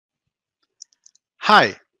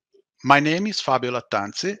Hi, my name is Fabio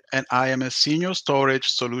Lattanzi, and I am a Senior Storage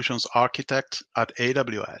Solutions Architect at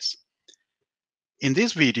AWS. In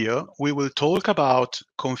this video, we will talk about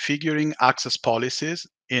configuring access policies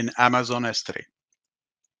in Amazon S3.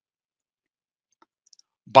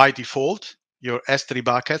 By default, your S3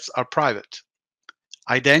 buckets are private.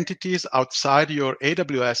 Identities outside your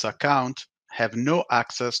AWS account have no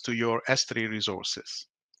access to your S3 resources.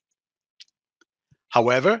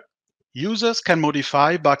 However, users can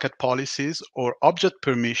modify bucket policies or object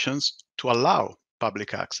permissions to allow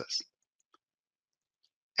public access.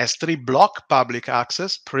 S3 block public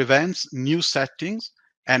access prevents new settings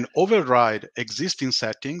and override existing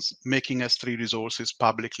settings, making S3 resources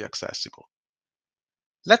publicly accessible.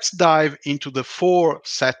 Let's dive into the 4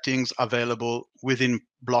 settings available within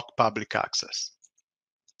block public access.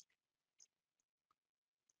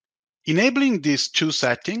 Enabling these 2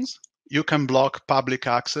 settings, you can block public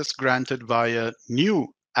access granted via new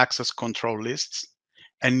access control lists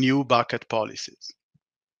and new bucket policies.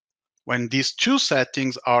 When these 2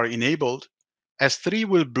 settings are enabled, S3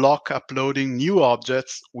 will block uploading new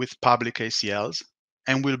objects with public ACLs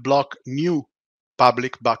and will block new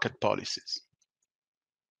public bucket policies.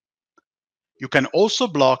 You can also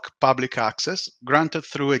block public access granted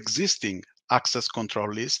through existing access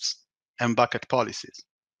control lists and bucket policies.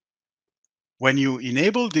 When you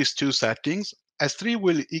enable these 2 settings, S3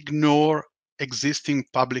 will ignore existing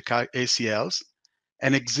public ACLs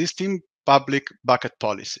and existing public bucket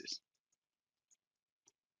policies.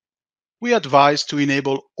 We advise to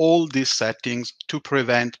enable all these settings to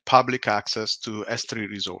prevent public access to S3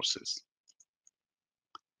 resources.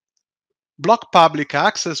 Block public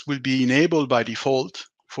access will be enabled by default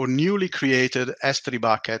for newly created S3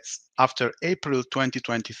 buckets after April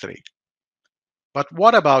 2023. But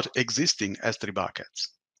what about existing S3 buckets?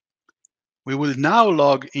 We will now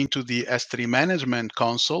log into the S3 Management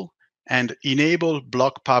Console and enable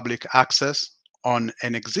block public access on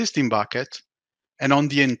an existing bucket and on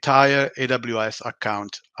the entire AWS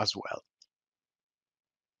account as well.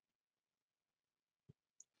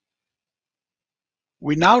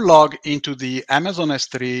 We now log into the Amazon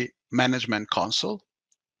S3 Management Console.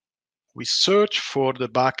 We search for the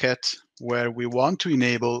bucket where we want to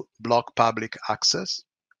enable block public access.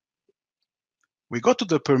 We go to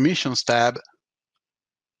the Permissions tab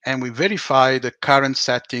and we verify the current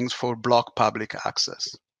settings for block public access.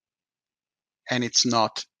 And it's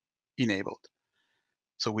not enabled.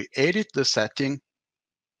 So we edit the setting.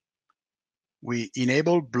 We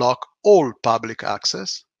enable block all public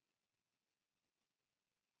access.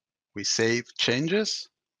 We save changes.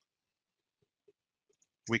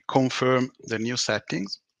 We confirm the new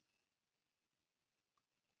settings.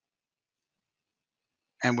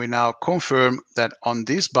 And we now confirm that on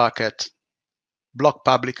this bucket, block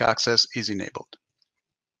public access is enabled.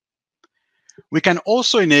 We can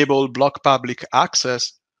also enable block public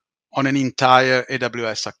access on an entire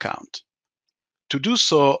AWS account. To do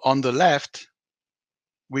so, on the left,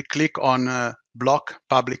 we click on block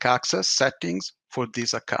public access settings for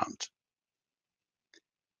this account.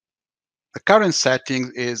 The current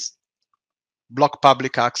setting is block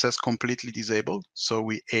public access completely disabled. So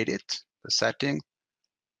we edit the setting.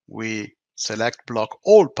 We select block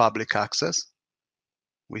all public access.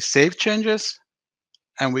 We save changes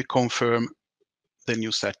and we confirm the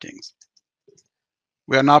new settings.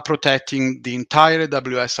 We are now protecting the entire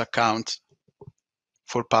AWS account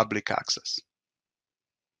for public access.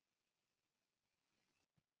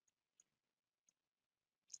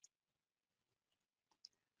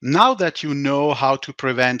 Now that you know how to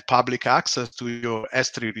prevent public access to your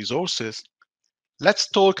S3 resources, let's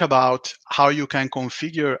talk about how you can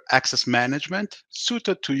configure access management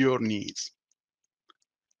suited to your needs.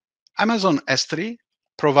 Amazon S3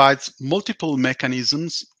 provides multiple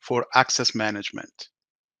mechanisms for access management.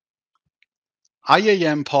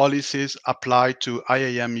 IAM policies apply to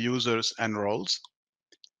IAM users and roles.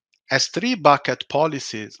 S3 bucket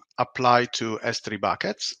policies apply to S3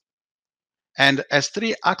 buckets. And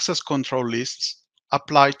S3 access control lists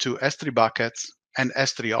apply to S3 buckets and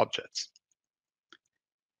S3 objects.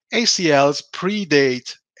 ACLs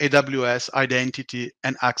predate AWS identity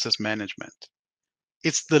and access management.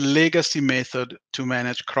 It's the legacy method to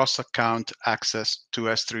manage cross-account access to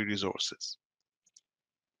S3 resources.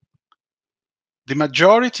 The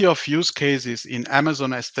majority of use cases in Amazon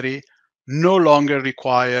S3 no longer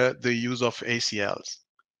require the use of ACLs.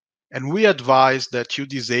 And we advise that you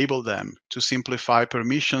disable them to simplify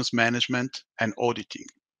permissions management and auditing.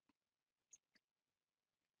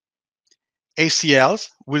 ACLs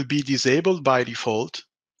will be disabled by default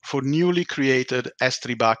for newly created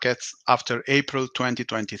S3 buckets after April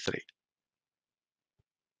 2023.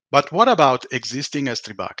 But what about existing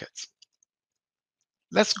S3 buckets?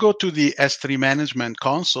 Let's go to the S3 Management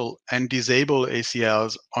Console and disable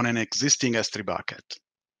ACLs on an existing S3 bucket.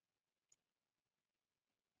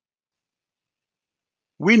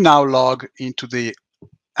 We now log into the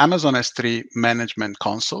Amazon S3 Management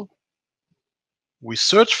Console. We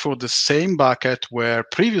search for the same bucket where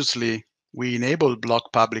previously we enabled block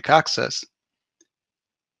public access.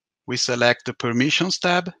 We select the Permissions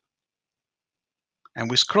tab, and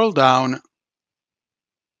we scroll down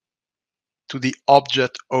to the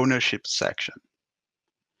Object Ownership section.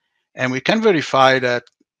 And we can verify that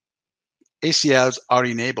ACLs are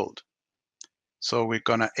enabled. So we're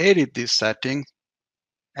going to edit this setting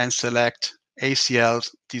and select ACLs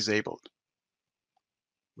disabled.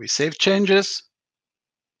 We save changes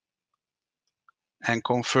and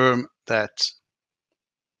confirm that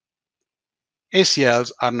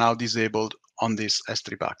ACLs are now disabled on this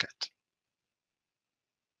S3 bucket.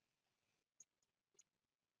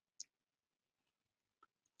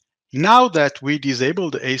 Now that we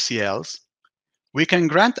disabled ACLs, we can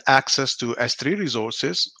grant access to S3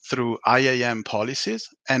 resources through IAM policies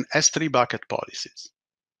and S3 bucket policies.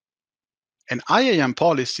 An IAM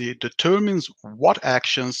policy determines what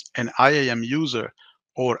actions an IAM user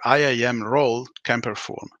or IAM role can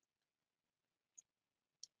perform.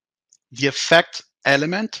 The effect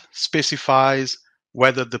element specifies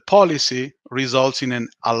whether the policy results in an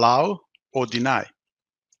allow or deny.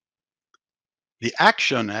 The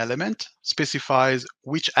action element specifies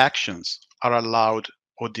which actions are allowed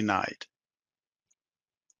or denied.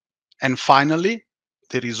 And finally,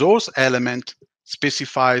 the resource element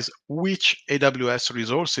specifies which AWS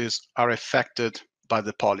resources are affected by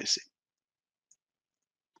the policy.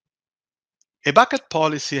 A bucket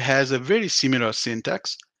policy has a very similar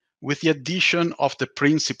syntax with the addition of the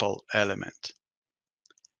principal element.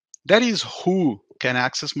 That is who can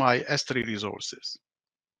access my S3 resources.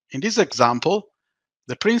 In this example,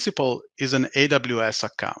 the principal is an AWS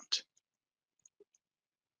account.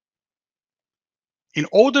 In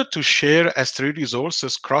order to share S3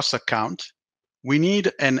 resources cross-account, we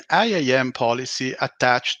need an IAM policy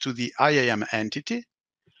attached to the IAM entity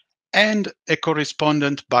and a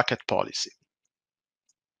correspondent bucket policy.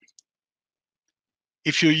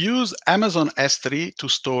 If you use Amazon S3 to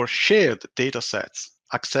store shared datasets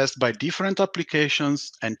accessed by different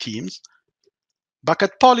applications and teams,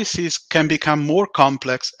 bucket policies can become more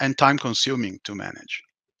complex and time-consuming to manage.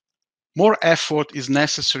 More effort is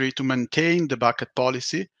necessary to maintain the bucket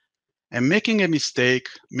policy, and making a mistake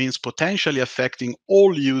means potentially affecting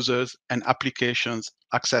all users and applications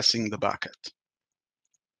accessing the bucket.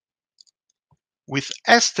 With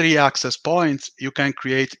S3 access points, you can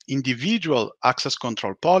create individual access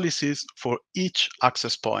control policies for each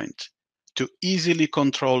access point to easily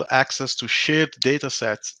control access to shared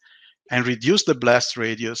datasets and reduce the blast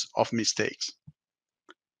radius of mistakes.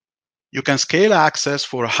 You can scale access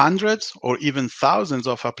for hundreds or even thousands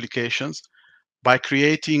of applications by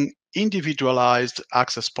creating individualized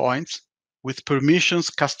access points with permissions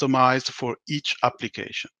customized for each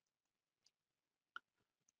application.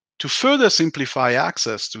 To further simplify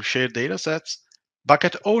access to shared datasets,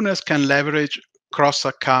 bucket owners can leverage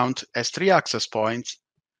cross-account S3 access points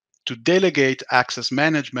to delegate access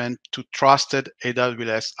management to trusted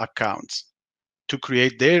AWS accounts to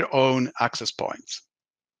create their own access points.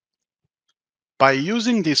 By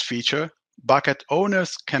using this feature, bucket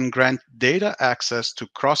owners can grant data access to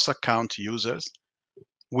cross-account users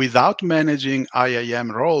without managing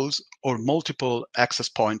IAM roles or multiple access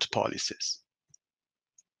point policies.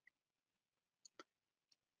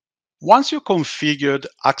 Once you configured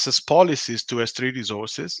access policies to S3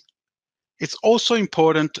 resources, it's also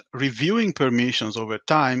important reviewing permissions over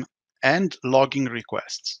time and logging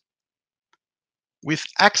requests. With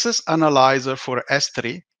Access Analyzer for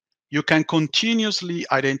S3, you can continuously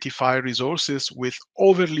identify resources with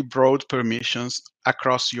overly broad permissions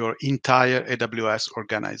across your entire AWS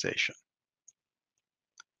organization.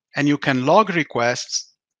 And you can log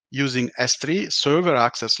requests using S3 server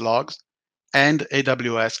access logs and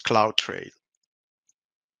AWS CloudTrail.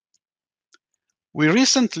 We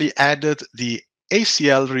recently added the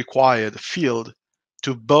ACL required field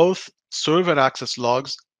to both server access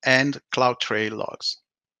logs and CloudTrail logs.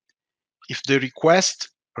 If the request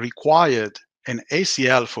required an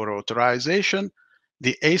ACL for authorization,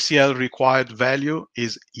 the ACL required value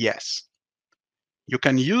is yes. You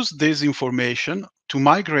can use this information to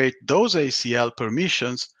migrate those ACL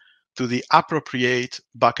permissions to the appropriate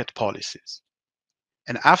bucket policies.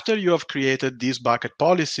 And after you have created these bucket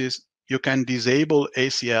policies, you can disable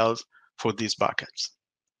ACLs for these buckets.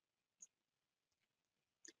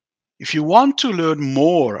 If you want to learn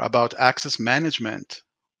more about access management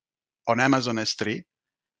on Amazon S3,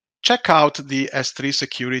 check out the S3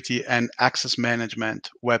 Security and Access Management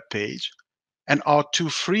webpage and our 2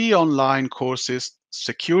 free online courses,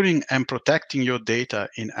 Securing and Protecting Your Data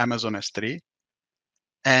in Amazon S3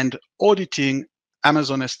 and Auditing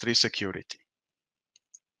Amazon S3 Security.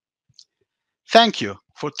 Thank you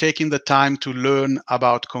for taking the time to learn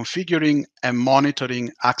about configuring and monitoring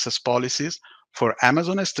access policies for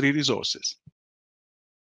Amazon S3 resources.